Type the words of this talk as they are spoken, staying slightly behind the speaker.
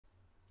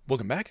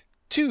Welcome back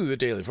to the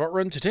Daily Vault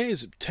Run. Today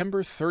is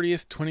September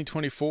 30th,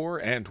 2024,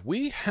 and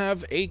we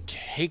have a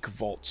cake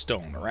vault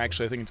stone, or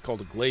actually I think it's called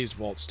a glazed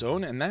vault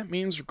stone, and that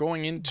means we're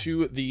going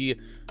into the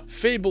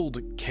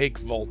fabled cake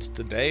vault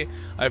today.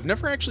 I've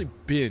never actually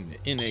been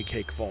in a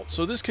cake vault,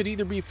 so this could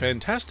either be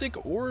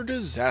fantastic or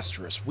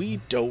disastrous.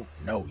 We don't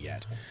know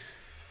yet.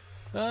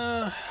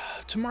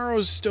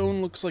 Tomorrow's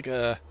stone looks like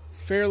a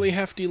fairly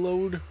hefty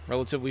load,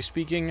 relatively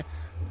speaking,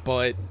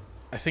 but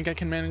I think I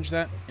can manage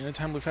that in a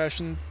timely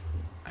fashion.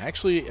 I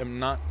actually am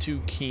not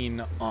too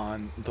keen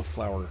on the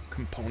flower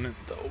component,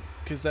 though,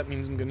 because that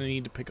means I'm going to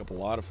need to pick up a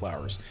lot of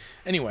flowers.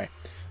 Anyway,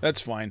 that's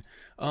fine.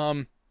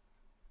 The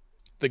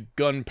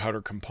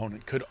gunpowder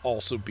component could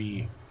also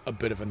be a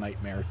bit of a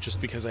nightmare, just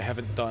because I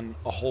haven't done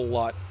a whole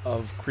lot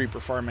of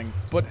creeper farming.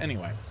 But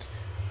anyway,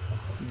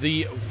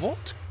 the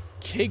vault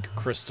cake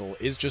crystal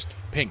is just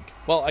pink.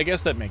 Well, I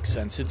guess that makes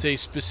sense. It's a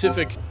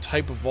specific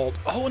type of vault.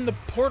 Oh, and the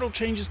portal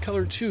changes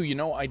color too. You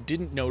know, I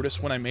didn't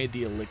notice when I made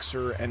the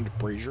elixir and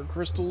brazier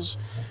crystals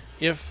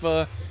if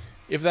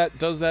that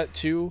does that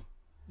too.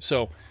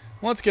 So,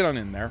 let's get on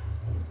in there.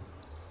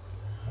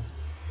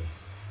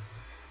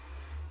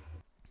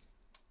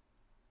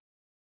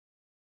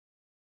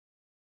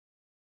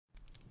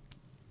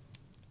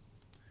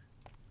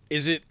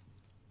 Is it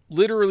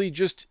literally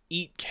just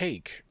eat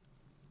cake?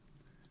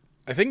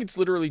 I think it's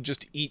literally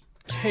just eat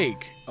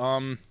cake.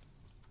 Alright.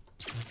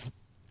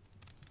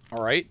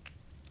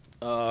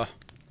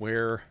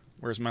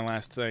 Where's my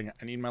last thing?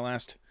 I need my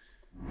last...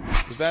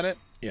 Was that it?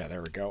 Yeah,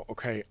 there we go.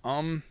 Okay,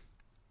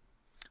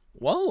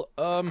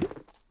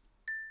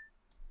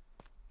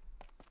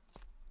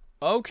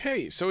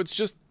 okay, so it's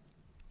just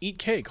eat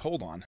cake.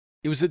 Hold on.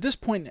 It was at this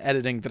point in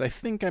editing that I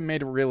think I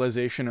made a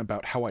realization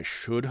about how I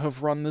should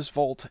have run this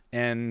vault,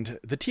 and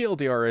the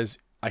TLDR is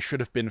I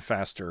should have been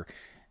faster.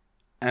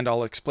 And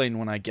I'll explain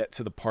when I get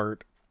to the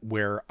part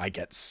where I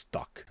get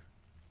stuck.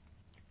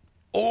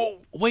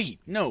 Oh, wait,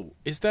 no,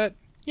 is that...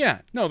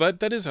 Yeah, no,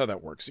 that is how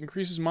that works.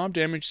 Increases mob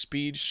damage,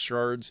 speed,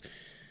 shards.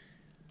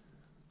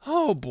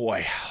 Oh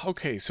boy,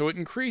 okay, so it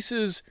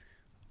increases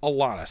a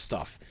lot of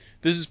stuff.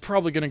 This is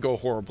probably going to go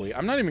horribly.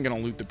 I'm not even going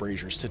to loot the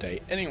braziers today.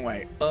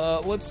 Anyway,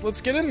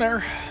 let's get in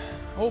there.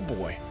 Oh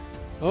boy.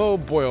 Oh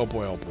boy, oh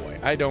boy, oh boy.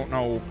 I don't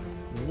know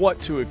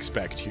what to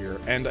expect here,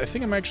 and I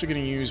think I'm actually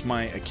going to use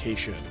my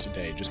acacia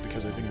today, just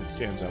because I think it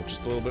stands out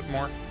just a little bit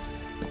more.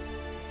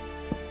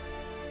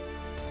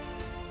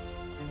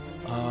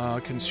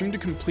 Consume to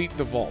complete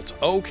the vault.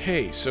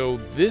 Okay, so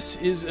this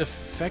is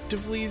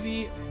effectively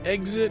the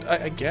exit,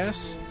 I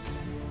guess?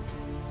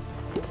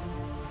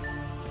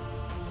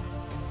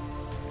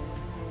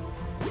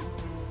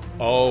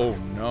 Oh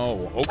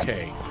no,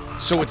 okay.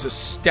 So it's a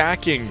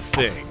stacking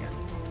thing.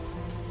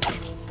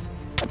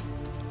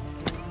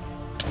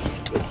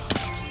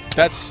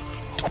 That's...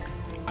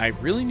 I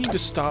really need to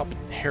stop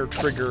hair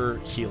trigger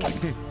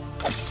healing.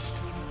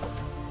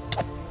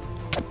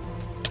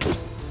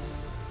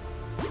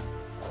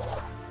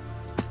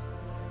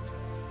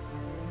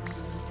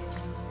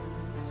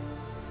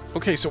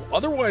 Okay, so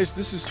otherwise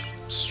this is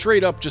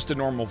straight up just a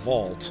normal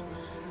vault.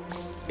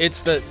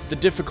 It's that the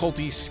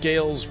difficulty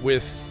scales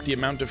with the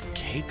amount of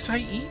cakes I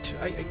eat,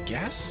 I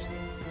guess?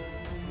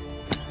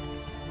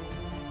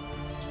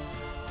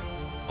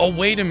 Oh,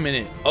 wait a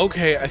minute.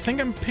 Okay, I think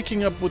I'm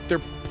picking up what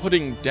they're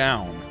putting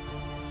down.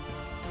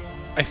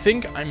 I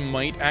think I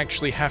might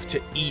actually have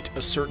to eat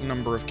a certain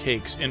number of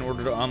cakes in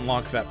order to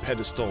unlock that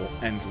pedestal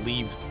and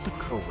leave the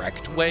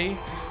correct way.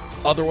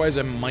 Otherwise,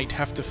 I might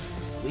have to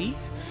flee?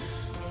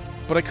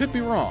 But I could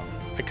be wrong.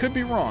 I could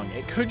be wrong.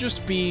 It could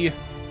just be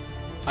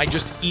I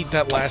just eat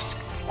that last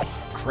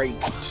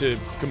crate to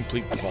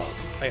complete the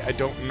vault. I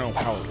don't know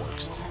how it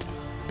works.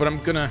 But I'm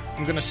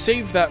gonna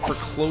save that for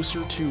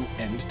closer to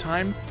end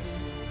time.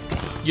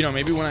 You know,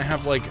 maybe when I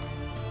have, like,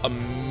 a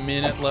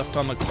minute left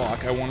on the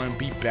clock, I want to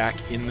be back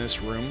in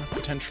this room,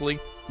 potentially.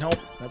 No,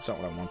 that's not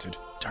what I wanted.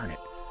 Darn it.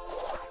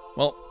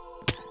 Well,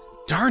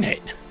 darn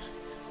it!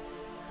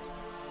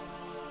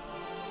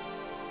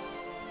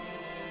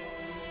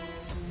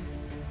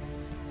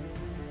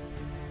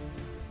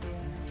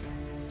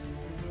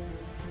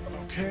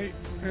 Okay.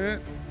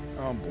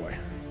 Oh, boy.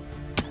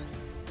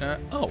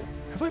 Oh,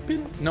 have I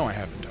been? No, I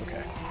haven't.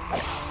 Okay.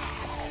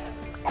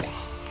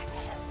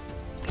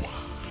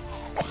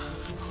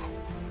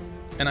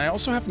 And I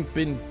also haven't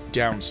been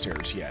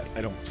downstairs yet,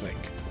 I don't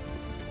think.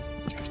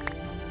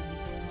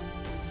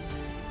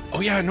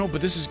 Oh yeah, no,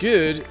 but this is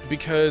good,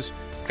 because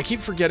I keep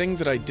forgetting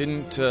that I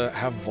didn't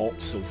have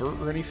vault silver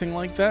or anything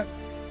like that.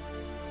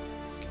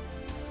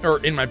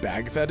 Or in my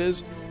bag, that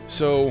is.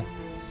 So,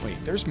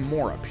 wait, there's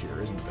more up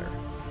here, isn't there?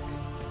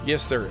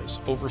 Yes, there is.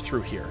 Over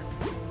through here.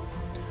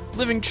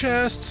 Living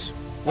chests!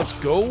 Let's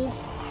go!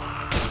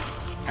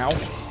 Ow.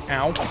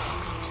 Ow.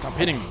 Stop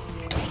hitting me.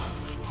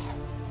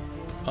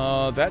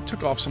 That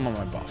took off some of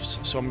my buffs,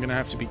 so I'm gonna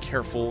have to be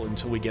careful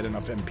until we get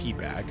enough MP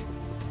back.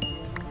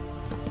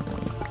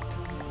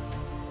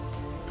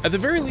 At the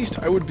very least,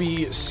 I would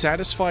be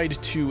satisfied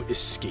to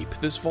escape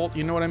this vault,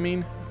 you know what I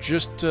mean?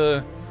 Just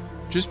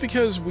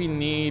because we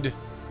need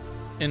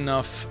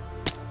enough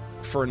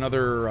for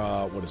another,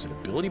 what is it,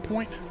 ability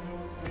point?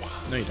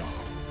 No, you don't.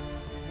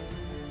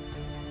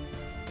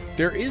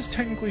 There is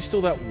technically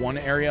still that one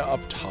area up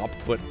top,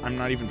 but I'm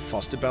not even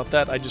fussed about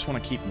that. I just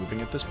want to keep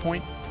moving at this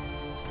point.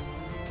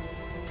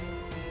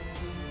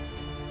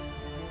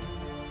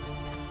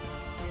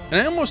 And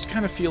I almost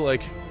kind of feel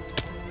like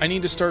I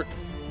need to start...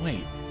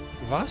 Wait,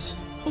 was?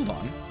 Hold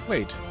on.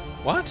 Wait,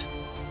 what?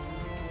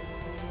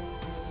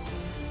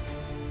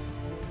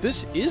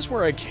 This is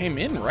where I came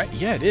in, right?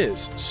 Yeah, it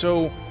is.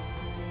 So,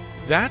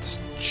 that's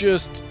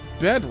just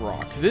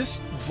bedrock. This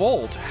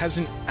vault has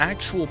an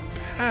actual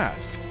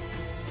path.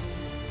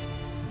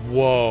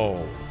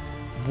 Whoa.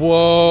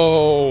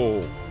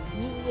 Whoa.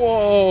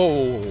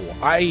 Whoa.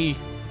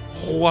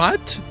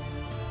 What?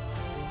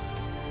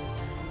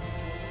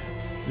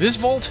 This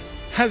vault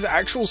has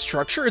actual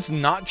structure? It's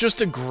not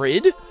just a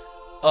grid?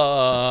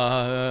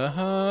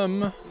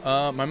 My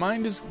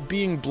mind is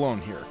being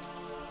blown here.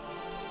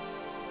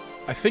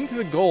 I think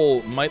the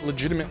goal might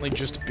legitimately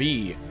just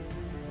be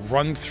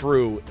run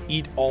through,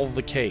 eat all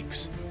the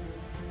cakes.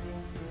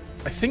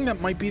 I think that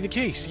might be the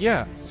case,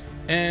 yeah.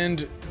 And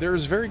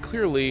there's very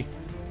clearly...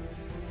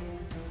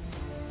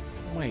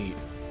 Wait,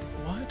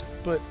 what?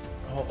 But...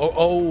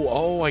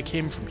 Oh, I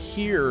came from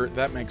here.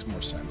 That makes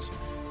more sense.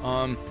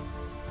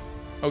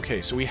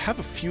 Okay, so we have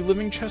a few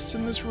living chests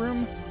in this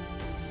room.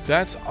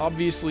 That's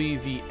obviously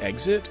the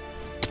exit.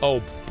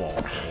 Oh,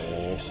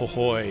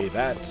 boy,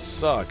 that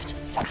sucked.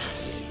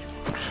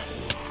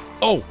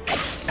 Oh,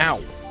 ow.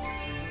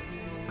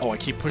 Oh, I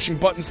keep pushing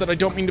buttons that I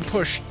don't mean to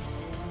push.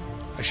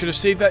 I should have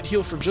saved that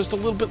heal for just a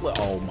little bit.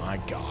 Oh my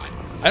god.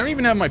 I don't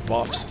even have my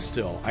buffs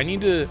still. I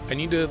need to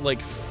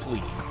like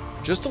flee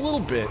just a little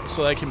bit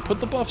so that I can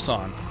put the buffs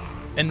on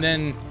and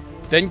then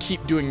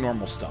keep doing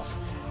normal stuff.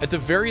 At the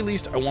very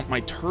least, I want my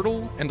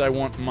turtle and I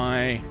want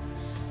my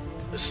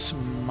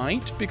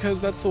smite because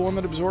that's the one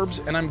that absorbs,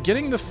 and I'm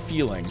getting the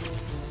feeling,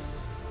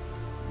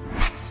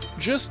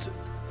 just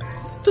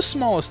the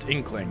smallest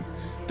inkling,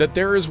 that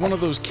there is one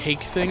of those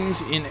cake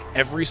things in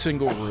every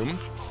single room.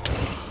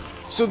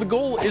 So the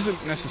goal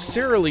isn't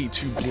necessarily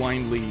to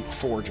blindly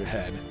forge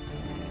ahead.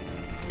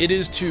 It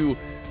is to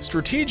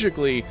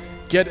strategically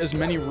get as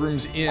many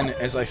rooms in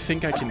as I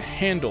think I can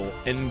handle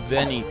and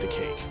then eat the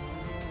cake.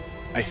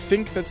 I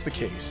think that's the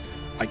case.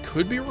 I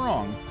could be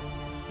wrong,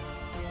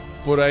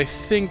 but I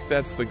think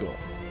that's the goal.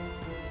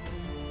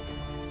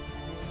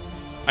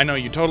 I know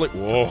you totally...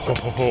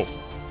 Whoa!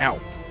 Ow.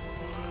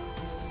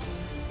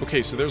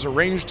 Okay, so there's a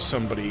ranged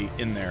somebody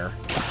in there.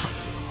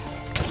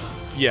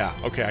 Yeah,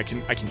 okay, I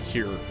can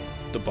hear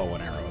the bow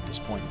and arrow at this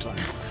point in time.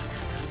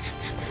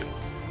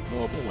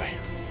 Oh boy.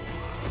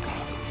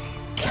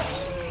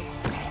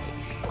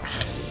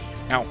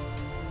 Ow.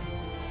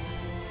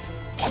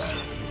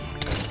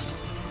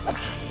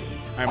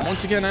 I'm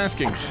once again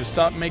asking to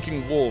stop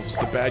making wolves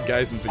the bad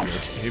guys in video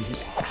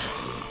games.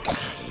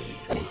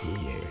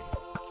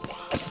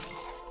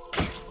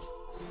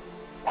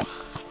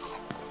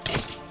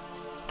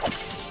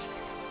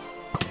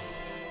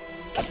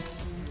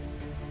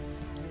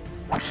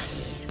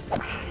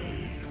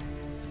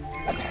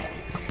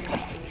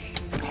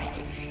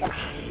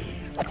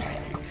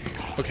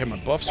 Okay, my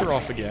buffs are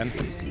off again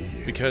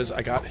because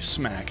I got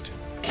smacked.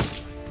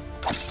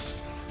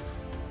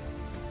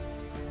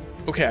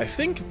 Okay, I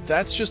think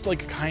that's just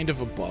like kind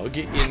of a bug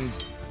in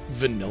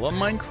vanilla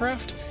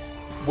Minecraft,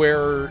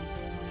 where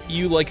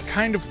you like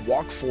kind of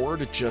walk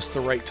forward at just the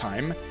right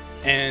time,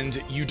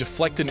 and you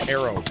deflect an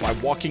arrow by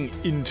walking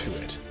into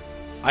it.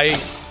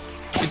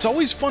 It's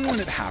always fun when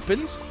it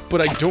happens,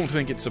 but I don't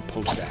think it's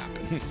supposed to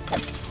happen.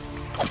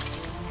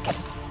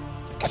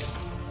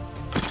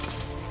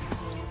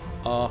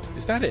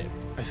 Is that it?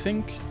 I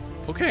think...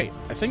 Okay,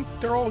 I think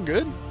they're all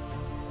good.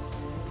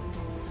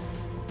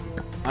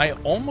 I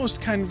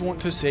almost kind of want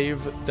to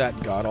save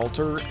that god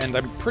altar, and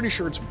I'm pretty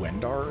sure it's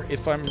Wendar,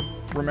 if I'm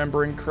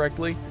remembering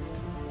correctly.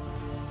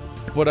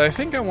 But I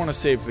think I want to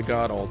save the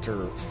god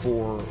altar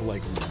for,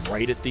 like,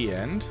 right at the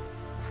end.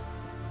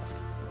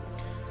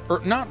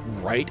 Or, not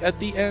right at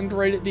the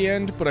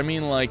end, but I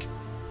mean, like,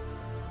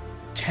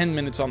 10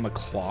 minutes on the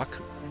clock.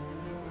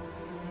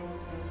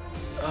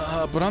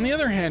 But on the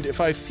other hand, if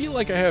I feel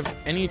like I have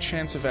any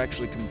chance of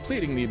actually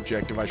completing the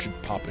objective, I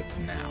should pop it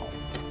now.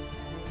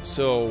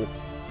 So...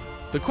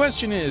 the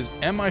question is,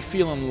 am I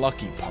feeling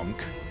lucky,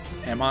 punk?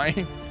 Am I?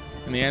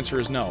 And the answer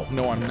is no.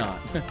 No, I'm not.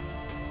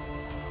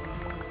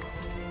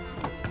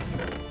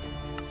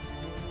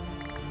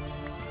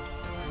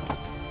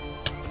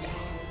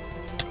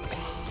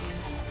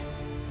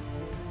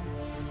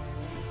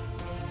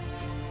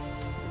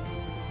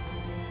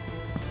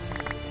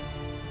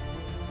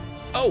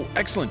 Oh,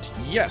 excellent.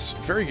 Yes,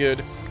 very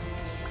good.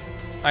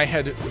 I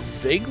had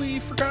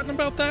vaguely forgotten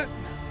about that.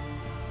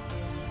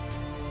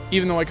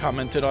 Even though I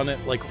commented on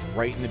it, like,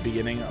 right in the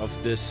beginning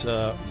of this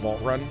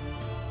vault run.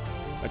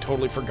 I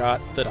totally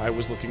forgot that I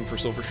was looking for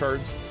silver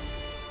shards.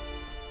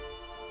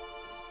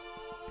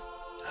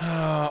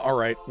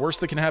 Alright, worst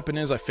that can happen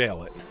is I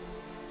fail it.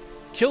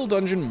 Kill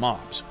dungeon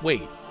mobs.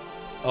 Wait.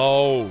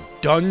 Oh,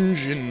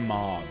 dungeon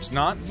mobs.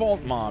 Not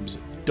vault mobs.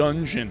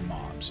 Dungeon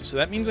mobs. rooms. So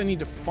that means I need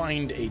to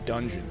find a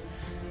dungeon.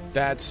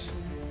 That's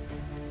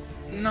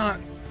not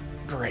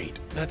great.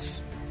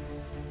 That's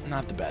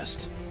not the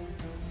best.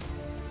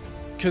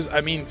 Because,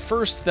 I mean,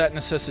 first, that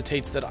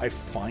necessitates that I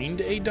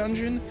find a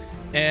dungeon.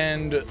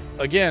 And,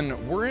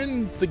 again, we're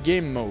in the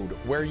game mode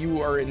where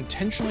you are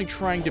intentionally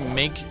trying to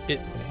make it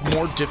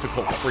more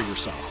difficult for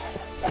yourself.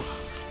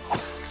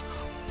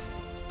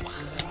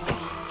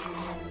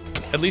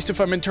 At least if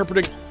I'm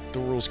interpreting the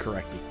rules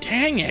correctly.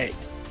 Dang it!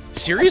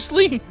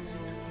 Seriously?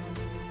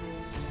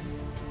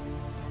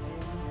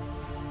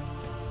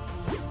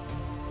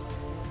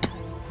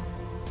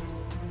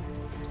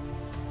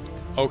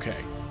 Okay.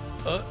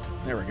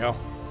 There we go.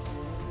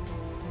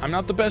 I'm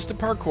not the best at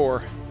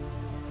parkour.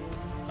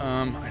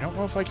 I don't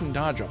know if I can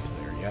dodge up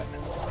there yet.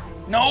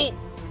 No!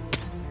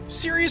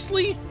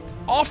 Seriously?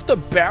 Off the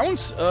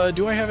bounce?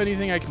 Do I have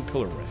anything I can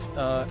pillar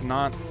with?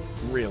 Not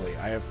really.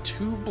 I have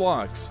 2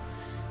 blocks.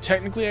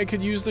 Technically, I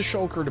could use the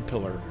shulker to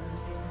pillar.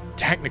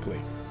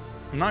 Technically.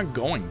 I'm not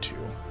going to,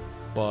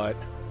 but...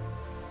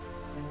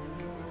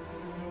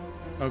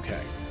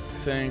 Okay. I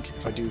think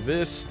if I do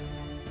this,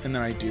 and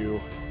then I do,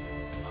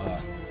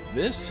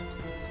 this?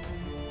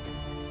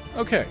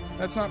 Okay,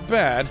 that's not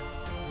bad.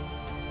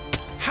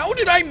 How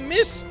did I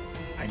miss?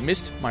 I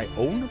missed my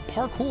own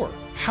parkour.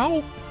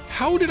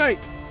 How did I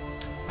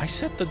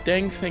set the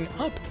dang thing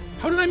up.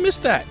 How did I miss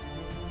that?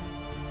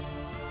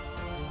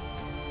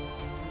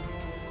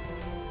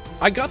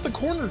 I got the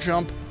corner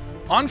jump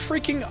on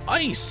freaking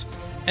ice,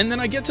 and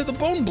then I get to the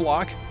bone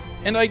block,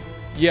 and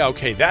yeah,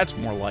 okay, that's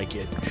more like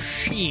it.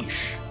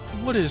 Sheesh.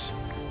 What is...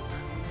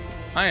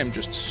 I am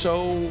just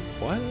so...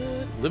 What?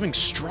 Living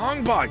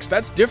strongbox,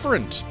 that's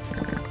different.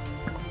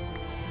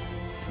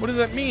 What does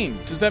that mean?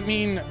 Does that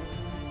mean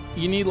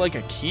you need, like,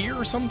 a key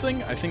or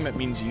something? I think that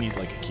means you need,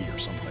 like, a key or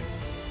something.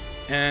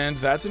 And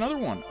that's another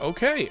one.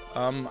 Okay,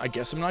 I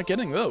guess I'm not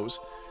getting those.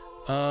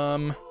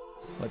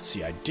 Let's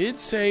see, I did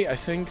say I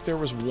think there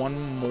was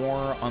one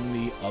more on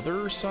the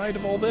other side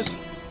of all this.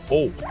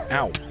 Oh,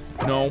 ow.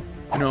 No,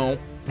 no,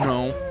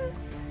 no.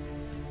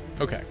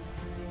 Okay.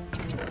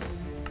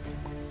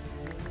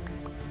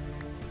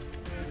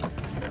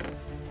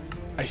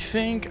 I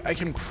think I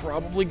can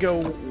probably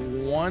go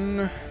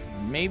 1,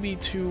 maybe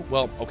 2.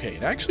 Well, okay,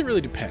 it actually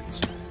really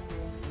depends.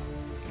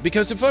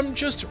 Because if I'm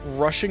just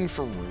rushing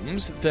for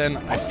rooms, then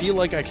I feel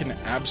like I can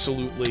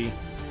absolutely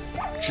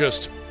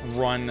just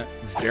run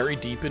very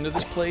deep into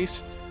this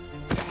place.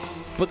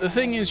 But the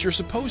thing is, you're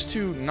supposed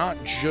to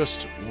not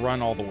just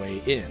run all the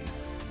way in.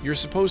 You're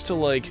supposed to,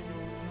 like,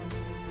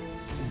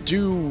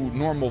 do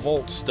normal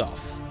vault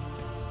stuff.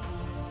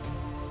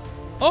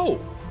 Oh!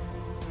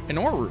 An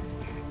ore room.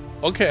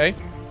 Okay.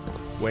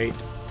 Wait.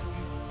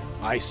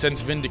 I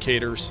sense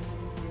Vindicators.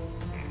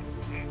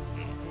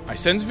 I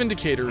sense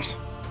Vindicators.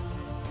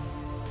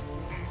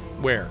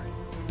 Where?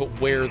 But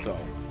where, though?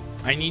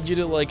 I need you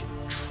to, like,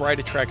 try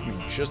to track me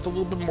just a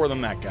little bit more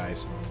than that,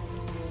 guys.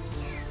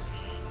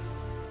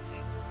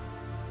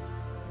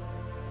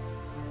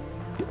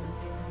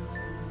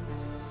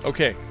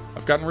 Okay,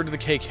 I've gotten rid of the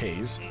cake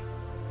haze.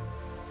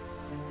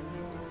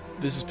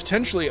 This is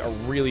potentially a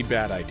really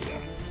bad idea.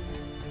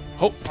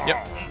 Oh,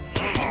 yep.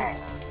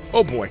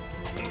 Oh boy.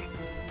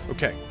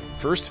 Okay,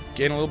 first,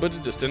 gain a little bit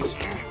of distance.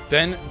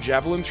 Then,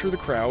 javelin through the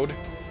crowd.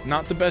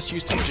 Not the best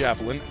use to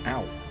javelin.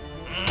 Ow.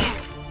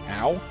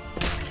 Ow.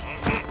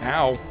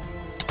 Ow.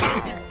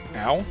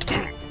 Ow.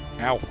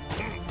 Ow.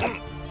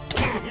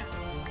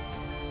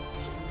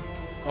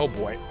 Oh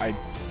boy, I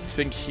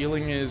think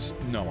healing is...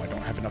 No, I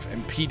don't have enough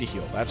MP to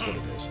heal. That's what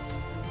it is.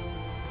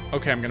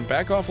 Okay, I'm gonna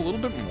back off a little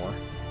bit more.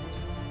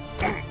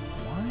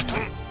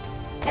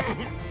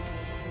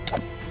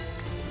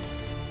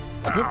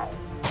 Why?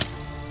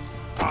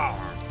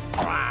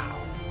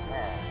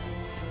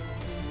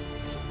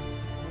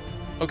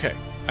 Okay,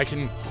 I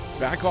can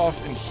back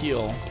off and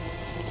heal.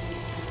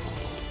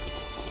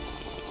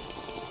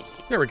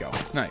 There we go.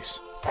 Nice.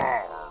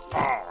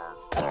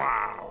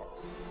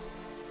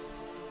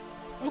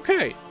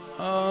 Okay,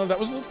 that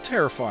was a little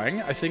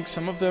terrifying. I think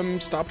some of them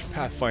stopped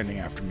pathfinding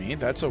after me.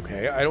 That's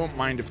okay. I don't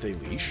mind if they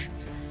leash.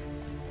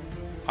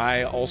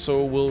 I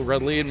also will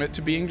readily admit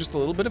to being just a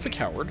little bit of a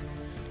coward.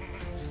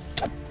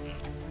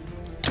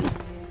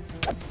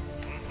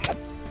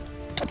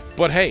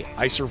 But hey,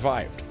 I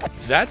survived.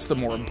 That's the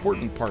more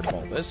important part of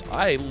all this.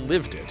 I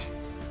lived it.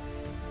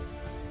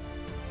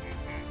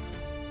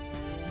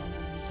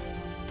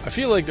 I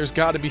feel like there's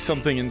got to be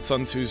something in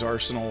Sun Tzu's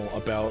arsenal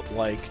about,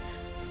 like,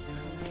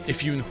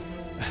 if you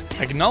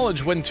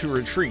acknowledge when to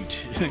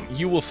retreat,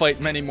 you will fight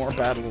many more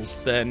battles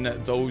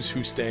than those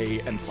who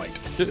stay and fight.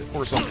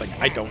 Or something.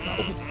 I don't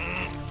know.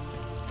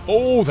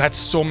 Oh, that's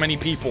so many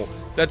people.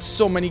 That's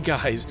so many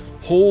guys.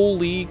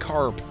 Holy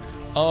carp.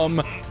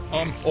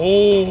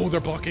 Oh,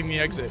 they're blocking the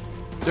exit.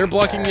 They're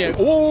blocking the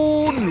exit.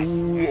 Oh,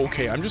 no.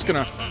 Okay, I'm just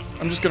gonna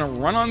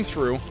run on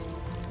through,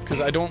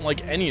 because I don't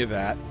like any of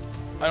that.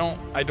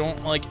 I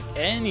don't like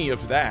any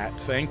of that.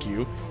 Thank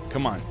you.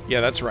 Come on.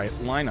 Yeah, that's right.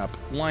 Line up.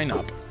 Line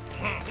up.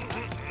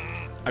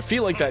 I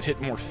feel like that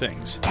hit more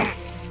things.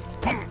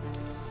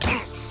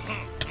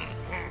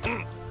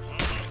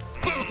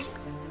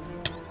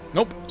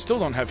 Nope, still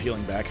don't have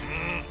healing back.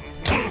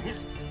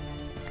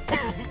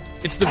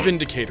 It's the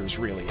Vindicators,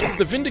 really. It's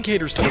the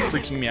Vindicators that are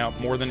freaking me out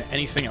more than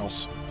anything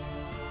else.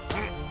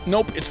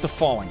 Nope, it's the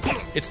falling.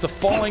 It's the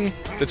falling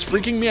that's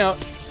freaking me out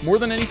more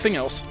than anything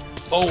else.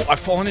 Oh, I've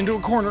fallen into a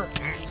corner.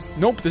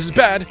 Nope, this is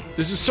bad.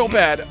 This is so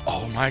bad.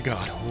 Oh my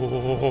god.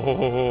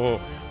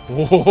 Oh,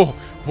 oh,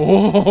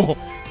 oh.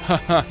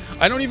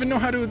 I don't even know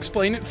how to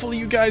explain it fully,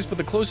 you guys, but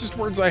the closest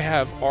words I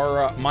have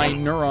are my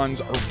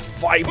neurons are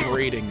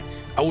vibrating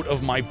out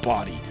of my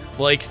body.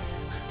 Like,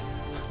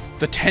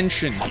 the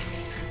tension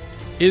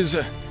is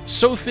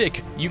so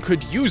thick you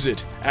could use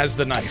it as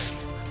the knife.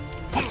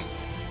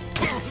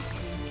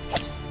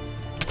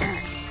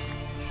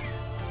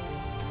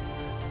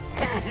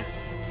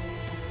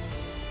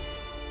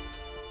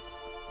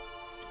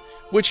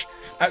 Which,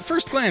 at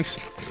first glance,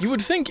 you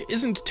would think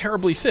isn't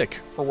terribly thick,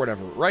 or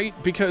whatever, right?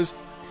 Because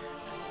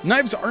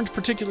knives aren't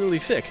particularly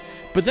thick.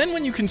 But then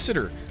when you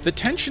consider the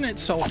tension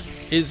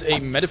itself is a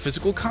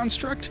metaphysical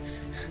construct,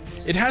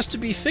 it has to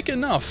be thick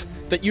enough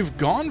that you've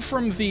gone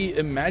from the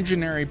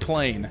imaginary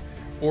plane,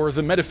 or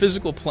the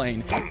metaphysical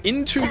plane,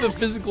 into the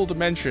physical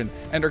dimension,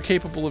 and are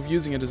capable of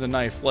using it as a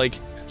knife. Like,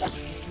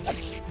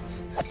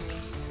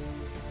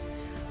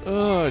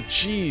 oh,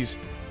 jeez.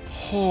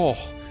 Oh,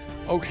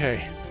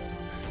 okay.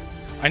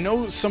 I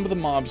know some of the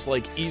mobs,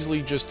 like,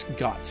 easily just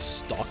got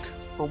stuck,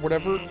 or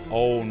whatever.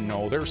 Oh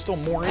no, there's still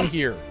more in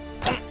here.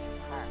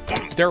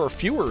 There are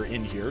fewer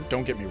in here,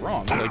 don't get me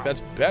wrong, like,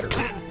 that's better.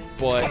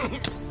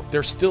 But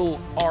there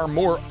still are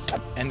more,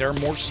 and there are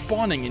more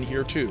spawning in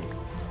here, too.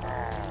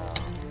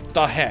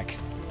 The heck?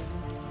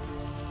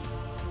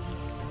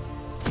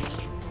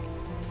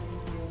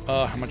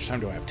 How much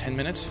time do I have? 10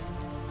 minutes?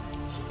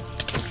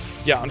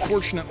 Yeah,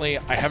 unfortunately,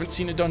 I haven't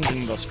seen a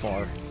dungeon thus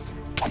far.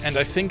 And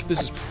I think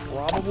this is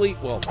probably,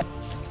 well,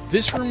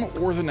 this room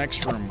or the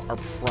next room are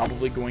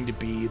probably going to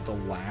be the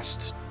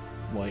last,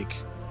 like,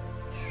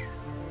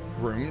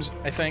 rooms,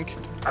 I think.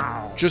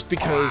 Just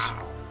because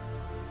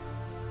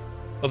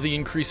of the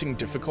increasing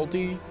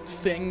difficulty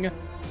thing.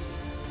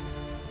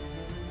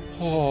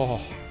 Oh.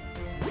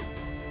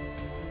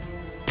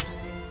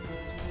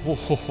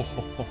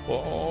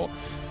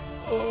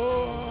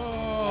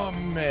 Oh,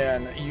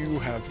 man, you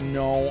have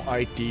no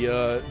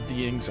idea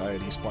the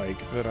anxiety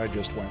spike that I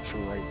just went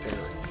through right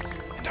there.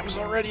 And I was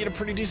already at a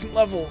pretty decent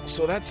level,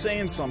 so that's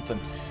saying something.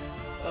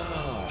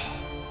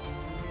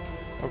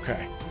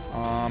 Okay,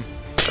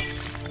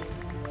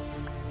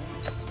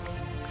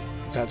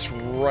 that's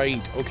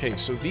right. Okay,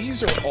 so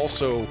these are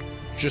also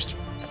just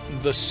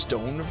the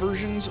stone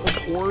versions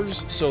of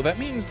ores, so that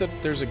means that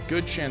there's a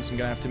good chance I'm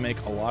gonna have to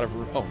make a lot of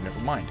room. Oh, never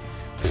mind.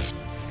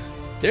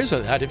 There's a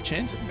lot of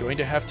chance I'm going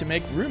to have to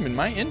make room in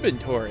my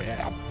inventory.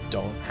 I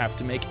don't have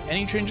to make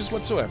any changes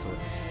whatsoever.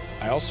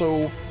 I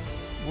also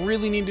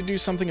really need to do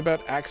something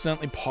about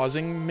accidentally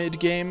pausing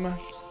mid-game,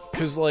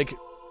 because, like,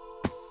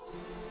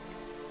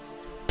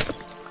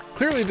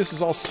 clearly this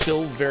is all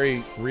still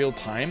very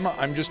real-time.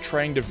 I'm just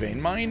trying to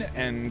vein mine,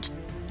 and,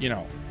 you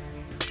know,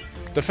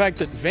 the fact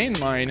that vein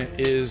mine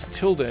is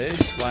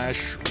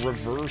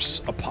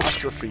tilde/reverse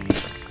apostrophe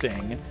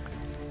thing,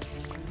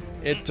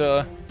 it,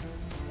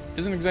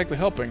 isn't exactly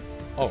helping.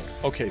 Oh,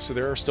 okay, so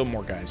there are still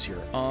more guys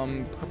here.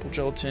 Purple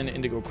gelatin,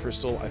 indigo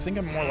crystal. I think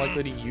I'm more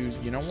likely to use,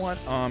 you know what?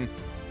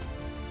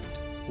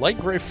 Light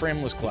gray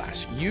frameless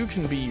glass. You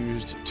can be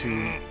used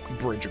to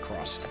bridge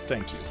across.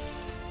 Thank you.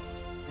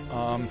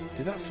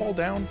 Did that fall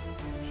down?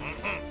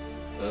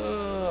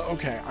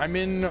 Okay, I'm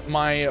in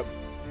my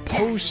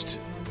post,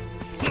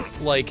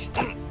 like,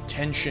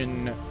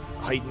 tension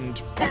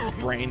heightened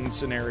brain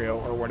scenario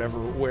or whatever,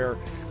 where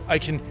I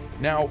can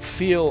now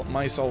feel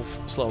myself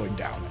slowing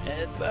down.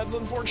 And that's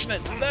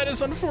unfortunate. That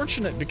is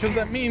unfortunate, because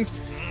that means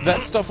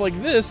that stuff like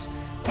this...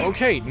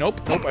 Okay,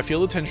 nope, I feel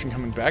the tension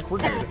coming back. We're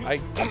good.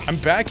 I'm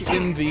back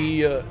in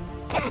the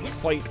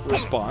fight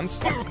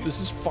response.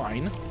 This is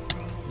fine.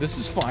 This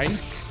is fine.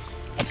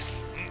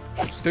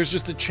 There's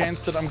just a chance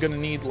that I'm gonna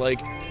need,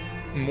 like,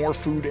 more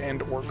food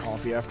and or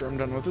coffee after I'm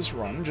done with this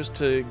run, just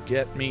to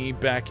get me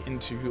back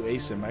into a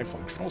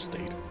semi-functional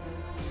state.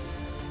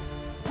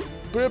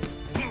 Boop.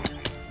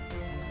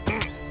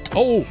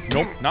 Oh,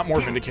 nope, not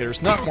more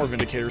Vindicators, not more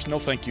Vindicators, no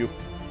thank you.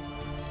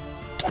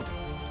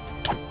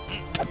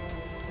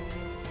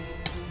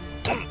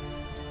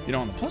 You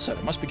know, on the plus side,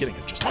 I must be getting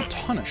just a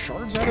ton of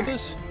shards out of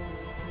this.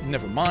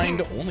 Never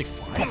mind, only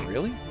 5,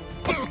 really?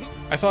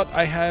 I thought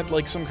I had,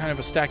 like, some kind of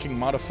a stacking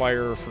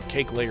modifier for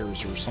cake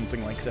layers or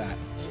something like that.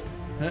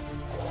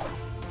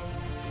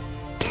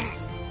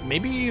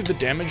 Maybe the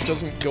damage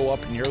doesn't go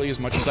up nearly as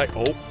much as I...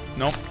 Oh,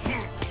 no.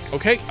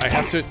 Okay, I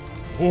have to...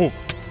 Oh.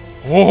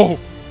 Oh.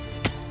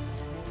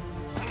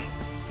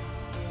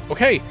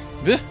 Okay.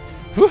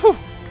 Woohoo.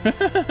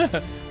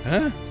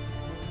 Huh?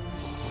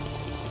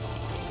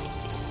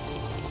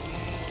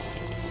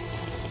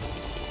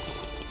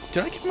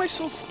 Did I give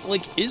myself,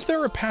 like, is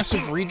there a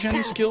passive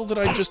regen skill that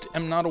I just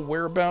am not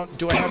aware about?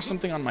 Do I have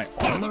something on my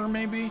armor,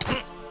 maybe?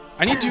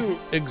 I need to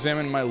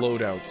examine my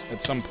loadouts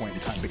at some point in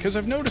time, because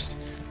I've noticed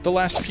the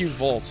last few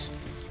vaults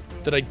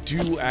that I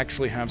do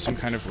actually have some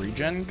kind of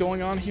regen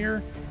going on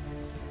here.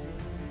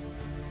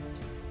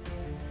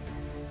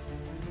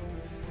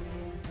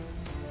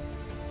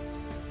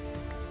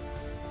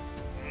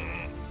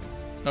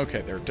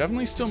 Okay, there are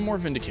definitely still more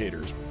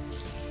Vindicators.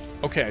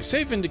 Okay, I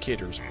say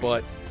Vindicators,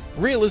 but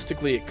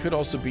realistically it could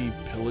also be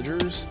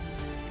Pillagers,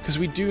 because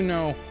we do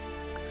know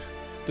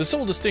the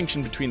sole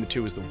distinction between the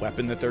two is the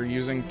weapon that they're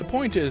using. The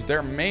point is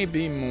there may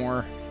be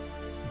more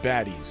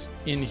baddies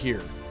in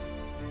here,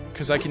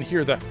 because I can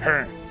hear the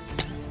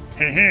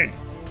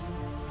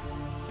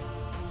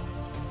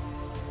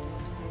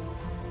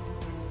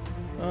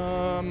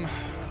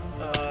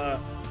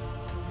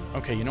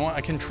okay, you know what?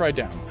 I can try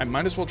down. I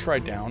might as well try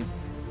down.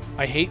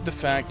 I hate the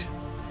fact...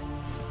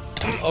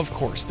 Of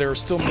course, there are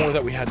still more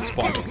that we hadn't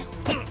spawned in.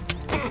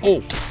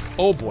 Oh!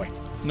 Oh boy.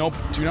 Nope,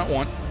 do not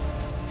want.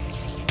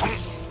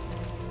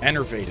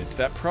 Enervated.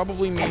 That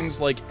probably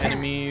means, like,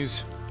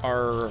 enemies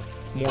are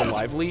more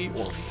lively,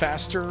 or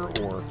faster,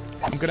 or...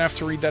 I'm gonna have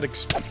to read that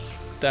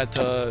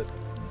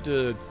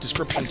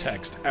description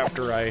text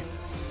after I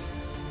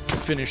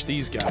finish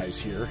these guys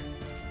here.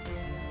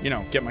 You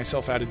know, get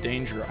myself out of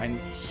danger. I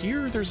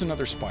hear there's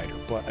another spider,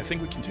 but I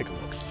think we can take a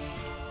look.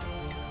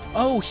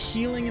 Oh,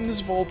 healing in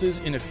this vault is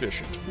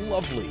inefficient.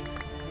 Lovely.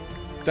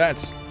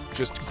 That's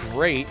just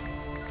great.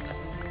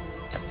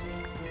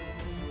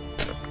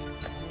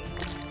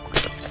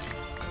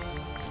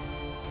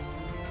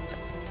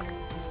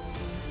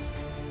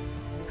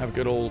 Have a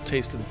good old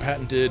taste of the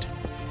patented...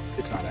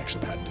 It's not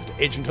actually patented.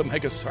 Agent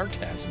Omega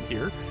sarcasm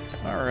here.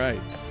 Alright.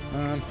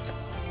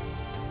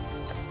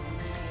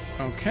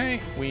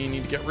 Okay, we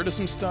need to get rid of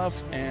some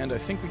stuff, and I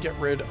think we get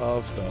rid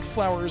of the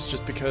flowers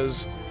just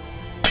because...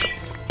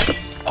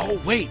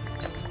 Oh, wait!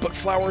 But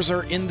flowers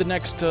are in the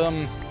next,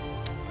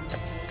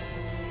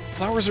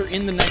 Flowers are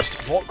in the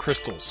next vault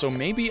crystal, so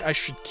maybe I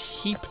should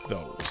keep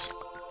those.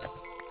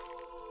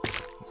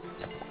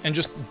 And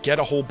just get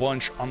a whole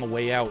bunch on the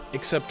way out,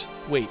 except...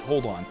 Wait,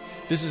 hold on.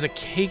 This is a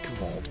cake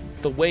vault.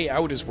 The way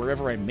out is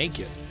wherever I make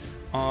it.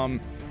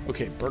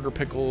 Okay, burger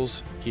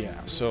pickles. Yeah,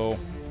 so...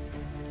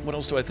 What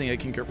else do I think I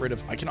can get rid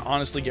of? I can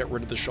honestly get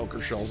rid of the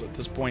shulker shells at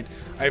this point.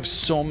 I have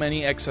so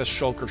many excess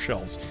shulker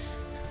shells.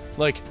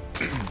 Like...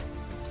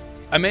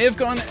 I may have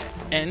gone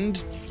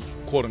end,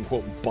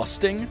 quote-unquote,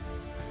 busting,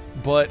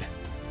 but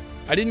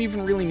I didn't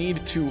even really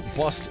need to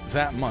bust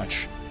that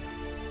much.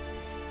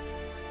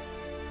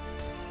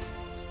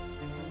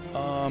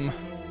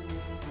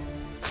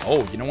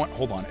 Oh, you know what?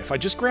 Hold on. If I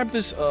just grab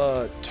this,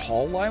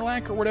 tall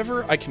lilac or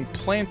whatever, I can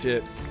plant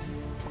it...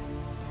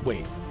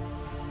 Wait.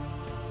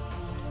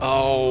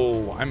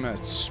 Oh, I'm a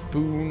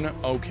spoon.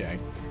 Okay.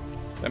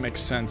 That makes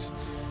sense.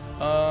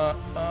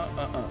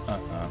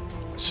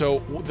 So,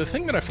 the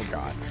thing that I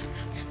forgot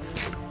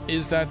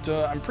is that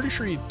I'm pretty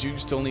sure you do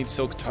still need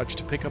Silk Touch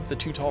to pick up the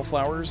 2 tall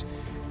flowers.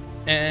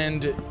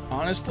 And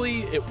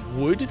honestly, it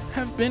would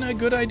have been a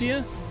good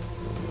idea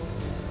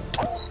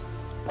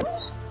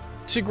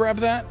to grab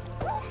that,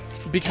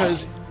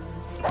 because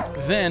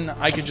then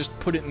I could just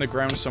put it in the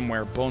ground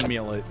somewhere, bone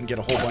meal it, and get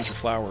a whole bunch of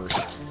flowers.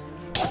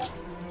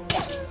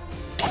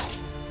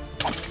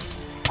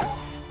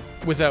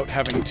 Without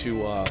having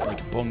to,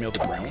 like, bone meal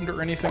the ground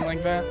or anything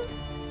like that.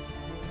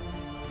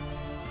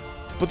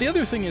 But the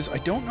other thing is, I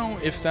don't know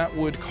if that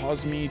would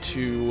cause me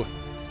to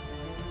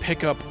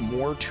pick up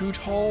more 2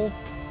 tall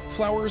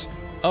flowers.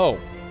 Oh,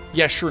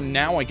 yeah, sure,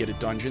 now I get a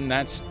dungeon.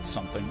 That's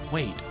something.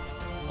 Wait.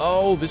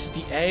 Oh, this is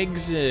the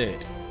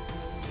exit.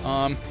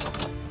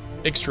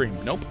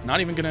 Extreme. Nope,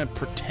 not even gonna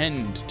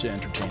pretend to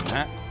entertain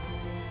that.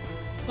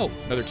 Oh,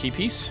 another key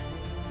piece.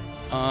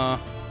 Oh,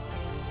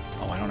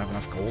 I don't have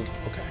enough gold.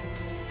 Okay.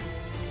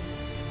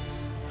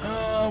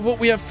 Well,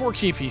 we have 4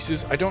 key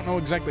pieces. I don't know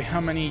exactly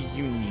how many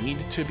you need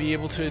to be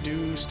able to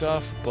do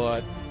stuff,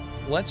 but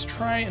let's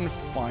try and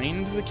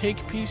find the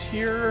cake piece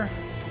here.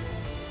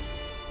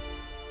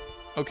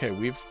 Okay,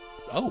 we've...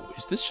 Oh,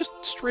 is this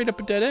just straight up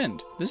a dead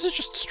end? This is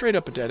just straight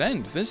up a dead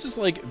end. This is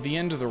like the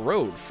end of the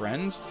road,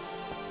 friends.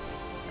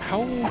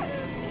 How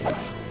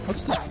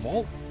does this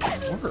vault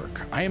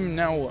work? I am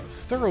now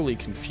thoroughly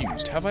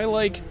confused. Have I,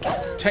 like,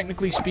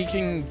 technically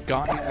speaking,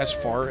 gotten as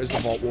far as the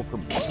vault will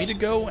permit me to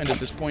go, and at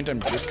this point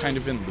I'm just kind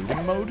of in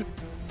looting mode?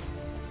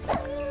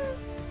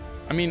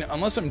 I mean,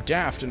 unless I'm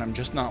daft and I'm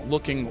just not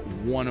looking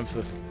one of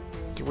the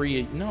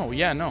 3... No,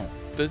 yeah, no.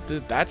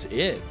 That's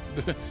it.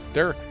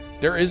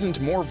 There isn't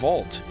more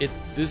vault.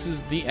 This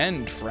is the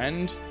end,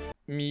 friend.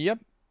 Yep.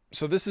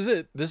 So this is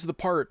it. This is the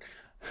part...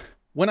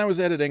 When I was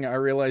editing, I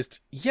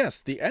realized,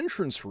 yes, the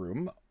entrance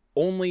room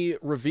only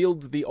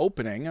revealed the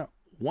opening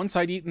once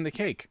I'd eaten the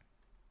cake.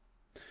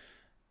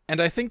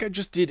 And I think I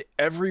just did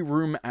every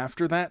room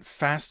after that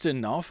fast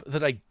enough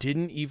that I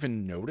didn't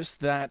even notice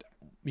that,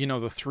 you know,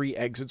 the 3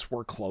 exits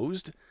were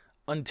closed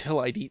until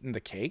I'd eaten the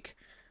cake.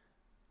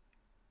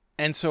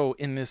 And so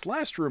in this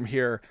last room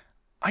here,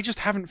 I just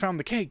haven't found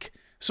the cake.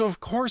 So of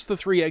course the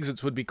 3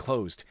 exits would be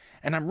closed.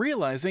 And I'm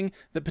realizing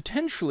that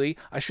potentially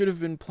I should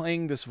have been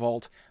playing this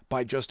vault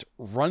by just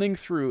running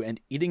through and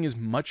eating as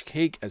much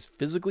cake as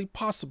physically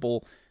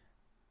possible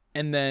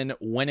and then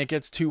when it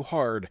gets too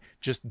hard,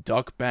 just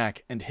duck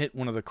back and hit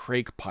one of the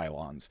crake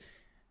pylons.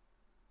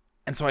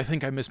 And so I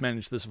think I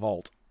mismanaged this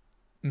vault.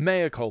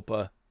 Mea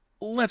culpa.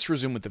 Let's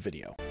resume with the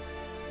video.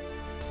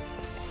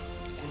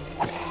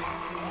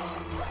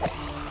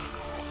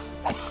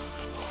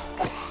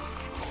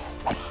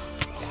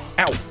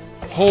 Ow!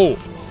 Oh!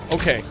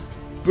 Okay.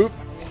 Boop.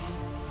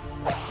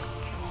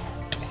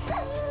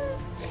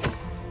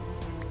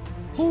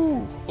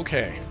 Whew.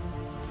 Okay.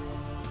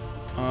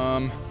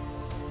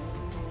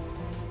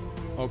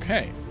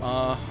 Okay.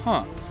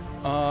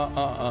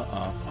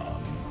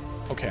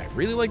 Okay, I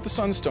really like the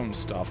sunstone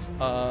stuff.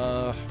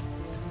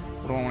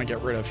 What do I want to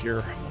get rid of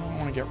here?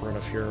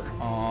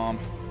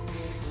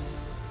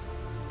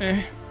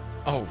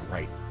 Oh,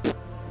 right.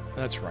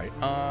 That's right.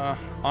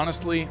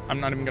 Honestly, I'm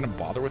not even going to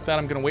bother with that.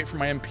 I'm going to wait for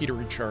my MP to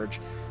recharge,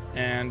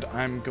 and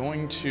I'm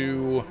going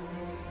to...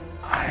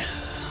 I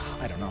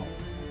don't know.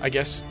 I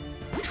guess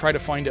try to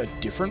find a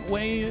different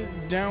way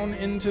down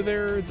into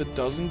there that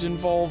doesn't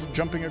involve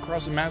jumping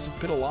across a massive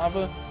pit of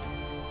lava.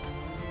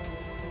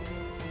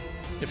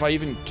 If I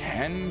even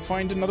can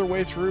find another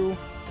way through.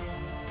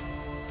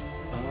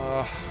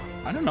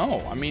 I don't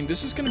know. I mean,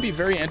 this is going to be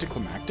very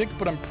anticlimactic,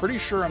 but I'm pretty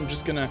sure I'm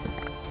just going to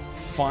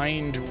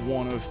find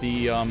one of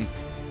the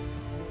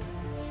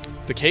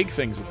cake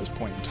things at this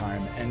point in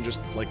time and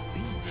just, like,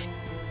 leave.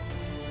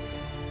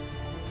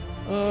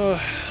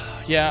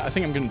 Yeah, I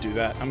think I'm going to do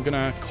that. I'm going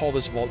to call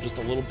this vault just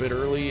a little bit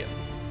early.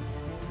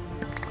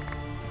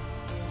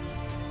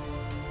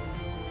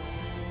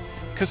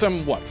 Because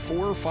I'm, what,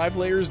 4 or 5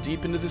 layers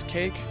deep into this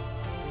cake?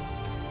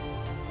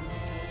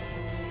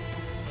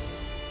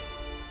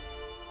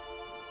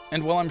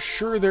 And while I'm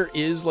sure there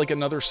is, like,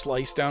 another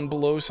slice down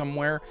below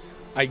somewhere,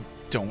 I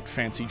don't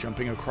fancy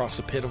jumping across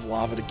a pit of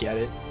lava to get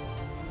it.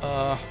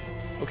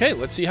 Okay,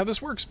 let's see how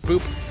this works.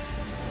 Boop.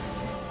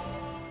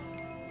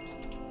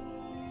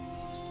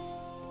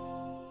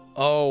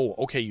 Oh,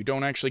 okay, you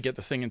don't actually get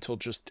the thing until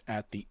just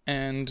at the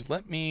end.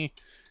 Let me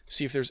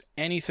see if there's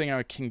anything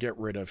I can get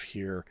rid of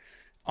here.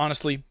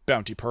 Honestly,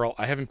 Bounty Pearl.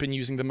 I haven't been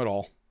using them at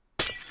all.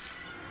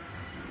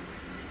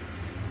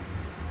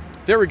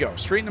 There we go.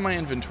 Straight into my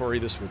inventory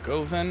this will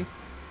go then.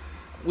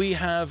 We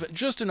have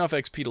just enough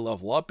XP to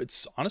level up.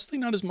 It's honestly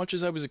not as much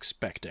as I was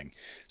expecting.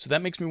 So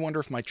that makes me wonder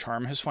if my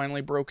charm has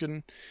finally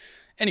broken.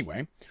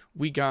 Anyway,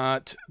 we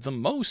got the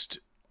most,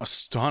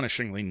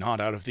 astonishingly not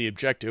out of the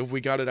objective.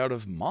 We got it out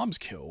of mobs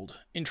killed.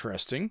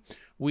 Interesting.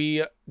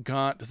 We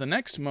got the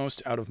next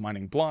most out of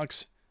mining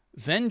blocks,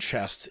 then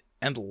chests,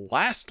 and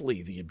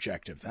lastly the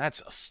objective.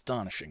 That's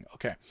astonishing.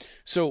 Okay,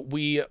 so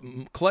we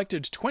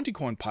collected 20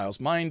 coin piles,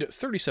 mined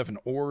 37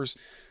 ores,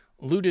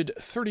 looted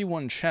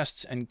 31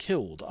 chests, and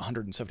killed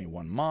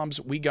 171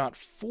 mobs. We got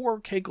 4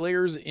 cake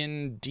layers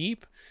in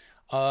deep,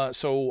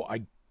 so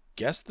I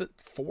guess that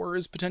 4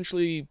 is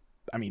potentially...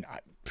 I mean,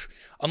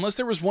 unless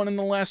there was one in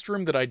the last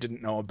room that I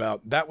didn't know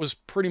about, that was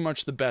pretty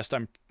much the best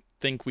I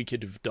think we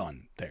could have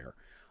done there.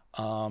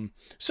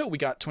 So we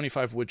got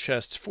 25 wood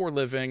chests, 4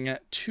 living,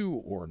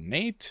 2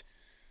 ornate.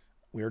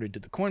 We already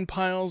did the coin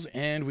piles,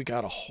 and we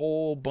got a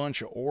whole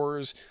bunch of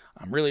ores.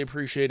 I'm really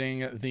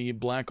appreciating the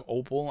black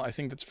opal. I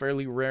think that's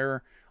fairly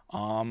rare.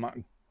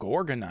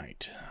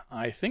 Gorgonite.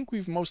 I think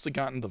we've mostly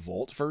gotten the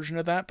vault version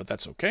of that, but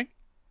that's okay.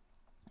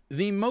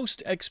 The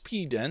most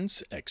XP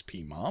dense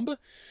XP mob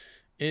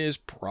is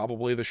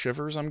probably the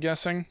Shivers, I'm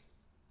guessing.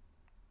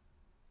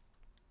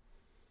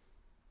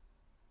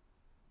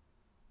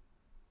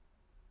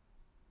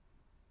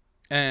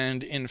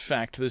 And in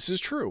fact, this is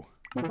true.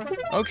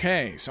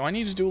 Okay, so I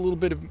need to do a little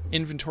bit of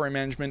inventory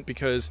management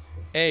because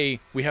A,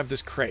 we have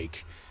this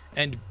crake,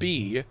 and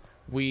B,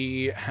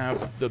 we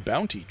have the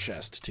bounty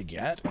chest to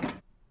get.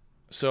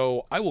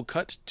 So I will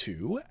cut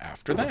to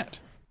after that.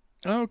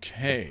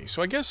 Okay,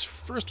 so I guess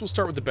first we'll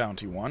start with the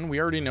bounty one. We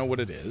already know what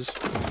it is.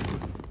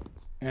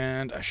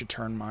 And I should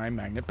turn my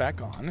magnet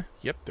back on.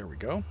 Yep, there we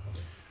go.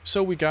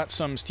 So we got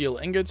some steel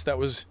ingots. That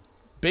was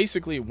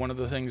basically one of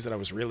the things that I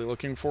was really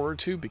looking forward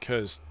to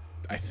because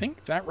I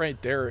think that right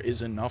there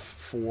is enough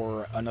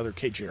for another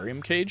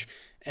Cagerium cage.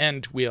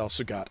 And we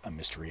also got a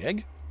mystery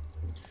egg.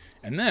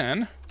 And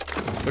then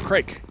the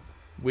crake.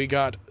 We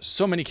got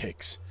so many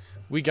cakes.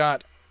 We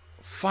got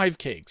 5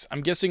 cakes.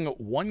 I'm guessing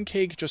 1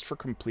 cake just for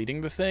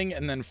completing the thing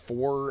and then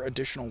 4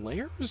 additional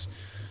layers?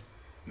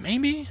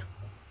 Maybe?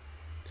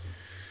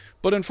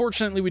 But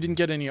unfortunately, we didn't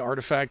get any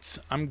artifacts.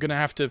 I'm going to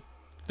have to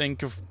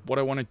think of what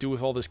I want to do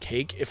with all this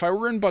cake. If I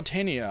were in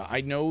Botania, I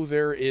know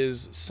there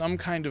is some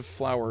kind of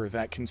flower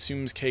that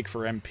consumes cake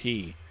for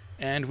MP.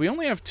 And we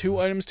only have 2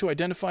 items to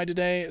identify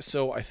today,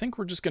 so I think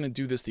we're just going to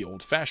do this the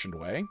old-fashioned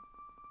way.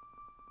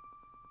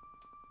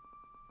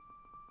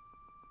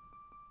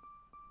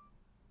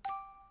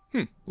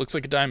 Looks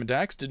like a diamond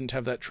axe. Didn't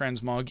have that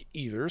transmog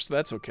either, so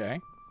that's okay.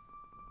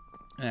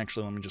 And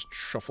actually, let me just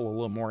shuffle a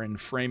little more in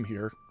frame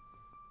here.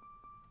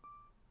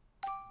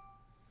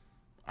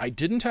 I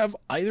didn't have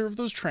either of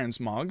those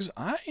transmogs.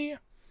 I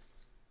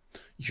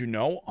You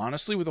know,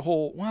 honestly, with the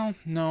whole, well,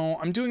 no,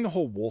 I'm doing the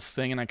whole wolf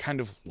thing, and I kind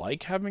of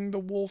like having the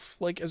wolf,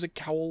 like, as a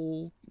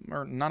cowl,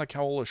 or not a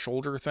cowl, a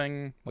shoulder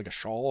thing, like a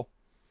shawl.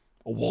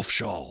 A wolf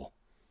shawl.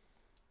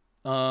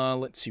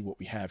 Let's see what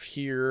we have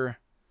here.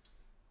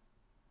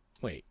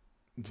 Wait,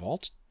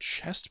 vault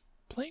chest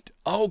plate?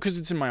 Oh, because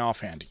it's in my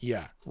offhand.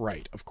 Yeah,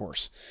 right, of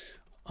course.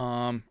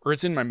 Or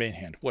it's in my main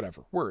hand,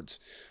 whatever, words.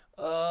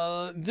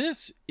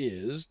 This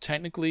is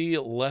technically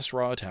less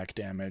raw attack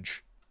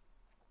damage.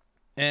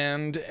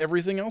 And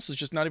everything else is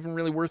just not even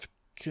really worth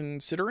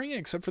considering,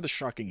 except for the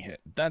shocking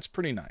hit. That's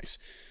pretty nice.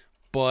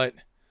 But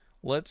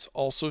let's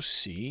also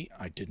see,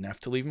 I didn't have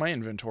to leave my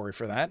inventory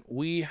for that.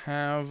 We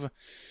have,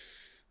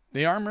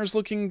 the armor's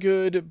looking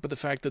good, but the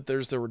fact that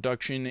there's the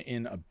reduction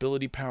in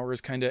ability power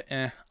is kind of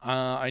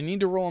I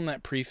need to roll on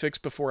that prefix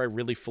before I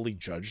really fully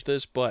judge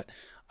this, but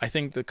I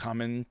think the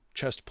common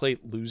chest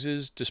plate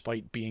loses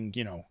despite being,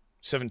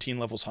 17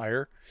 levels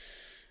higher.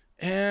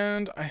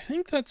 And I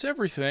think that's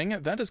everything.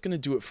 That is going to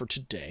do it for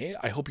today.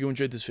 I hope you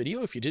enjoyed this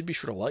video. If you did, be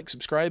sure to like,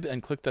 subscribe,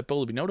 and click that bell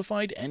to be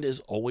notified. And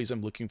as always,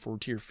 I'm looking forward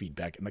to your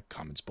feedback in the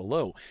comments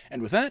below.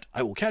 And with that,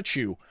 I will catch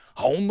you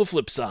on the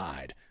flip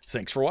side.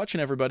 Thanks for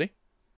watching, everybody.